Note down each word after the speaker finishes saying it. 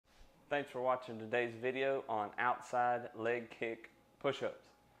Thanks for watching today's video on outside leg kick push-ups.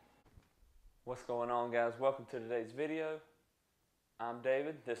 What's going on, guys? Welcome to today's video. I'm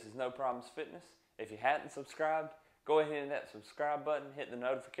David. This is No Problems Fitness. If you hadn't subscribed, go ahead and hit that subscribe button, hit the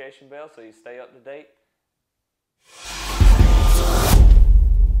notification bell so you stay up to date.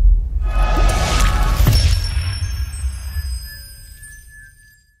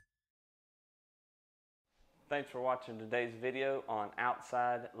 Thanks for watching today's video on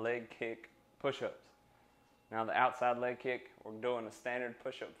outside leg kick push-ups. Now the outside leg kick, we're doing a standard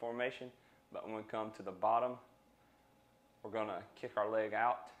push-up formation, but when we come to the bottom, we're going to kick our leg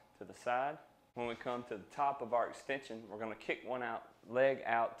out to the side. When we come to the top of our extension, we're going to kick leg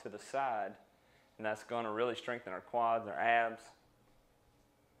out to the side, and that's going to really strengthen our quads, our abs,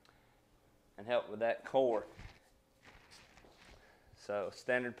 and help with that core. So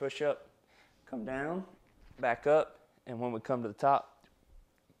standard push-up, come down, back up, and when we come to the top,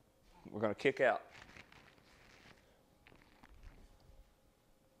 we're going to kick out.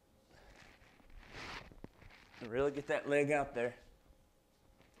 And really get that leg out there.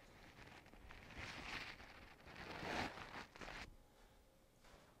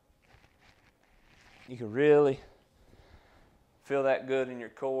 You can really feel that good in your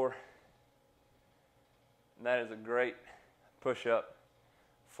core. And that is a great push-up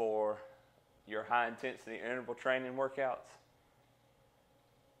for your high intensity interval training workouts,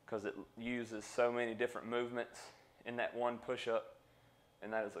 because it uses so many different movements in that one push-up,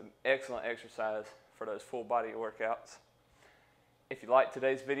 and that is an excellent exercise for those full body workouts. If you like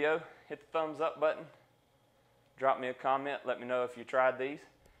today's video, hit the thumbs up button, drop me a comment, let me know if you tried these,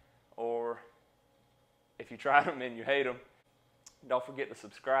 or if you tried them and you hate them. Don't forget to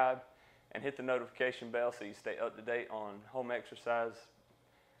subscribe and hit the notification bell so you stay up to date on home exercise,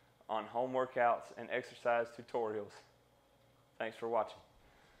 on home workouts and exercise tutorials. Thanks for watching.